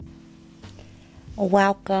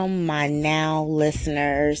Welcome, my now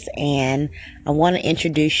listeners, and I want to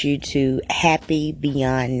introduce you to Happy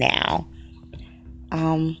Beyond Now.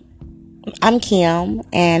 Um, I'm Kim,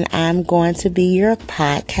 and I'm going to be your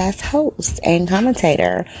podcast host and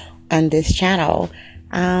commentator on this channel.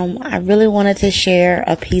 I really wanted to share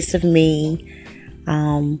a piece of me,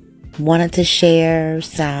 wanted to share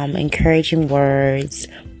some encouraging words,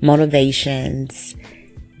 motivations,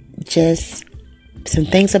 just some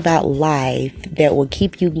things about life that will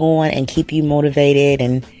keep you going and keep you motivated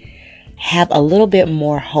and have a little bit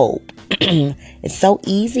more hope. It's so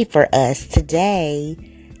easy for us today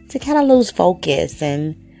to kind of lose focus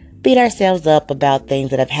and beat ourselves up about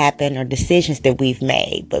things that have happened or decisions that we've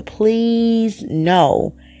made. But please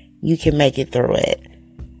know you can make it through it.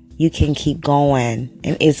 You can keep going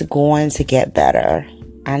and it's going to get better.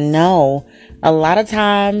 I know a lot of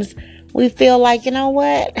times we feel like, you know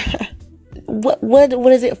what?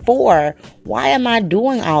 What is it for? Why am I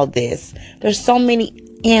doing all this? There's so many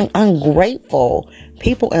ungrateful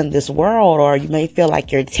people in this world, or you may feel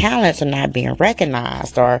like your talents are not being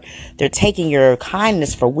recognized, or they're taking your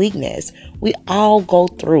kindness for weakness. We all go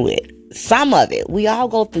through it. Some of it. We all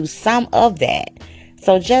go through some of that.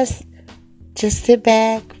 So just sit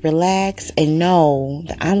back, relax, and know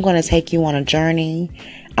that I'm going to take you on a journey.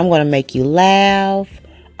 I'm going to make you laugh.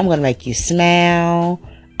 I'm going to make you smile.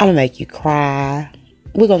 I'm going to make you cry.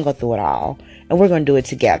 We're going to go through it all. And we're going to do it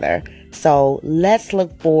together. So let's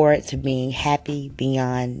look forward to being happy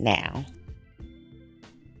beyond now.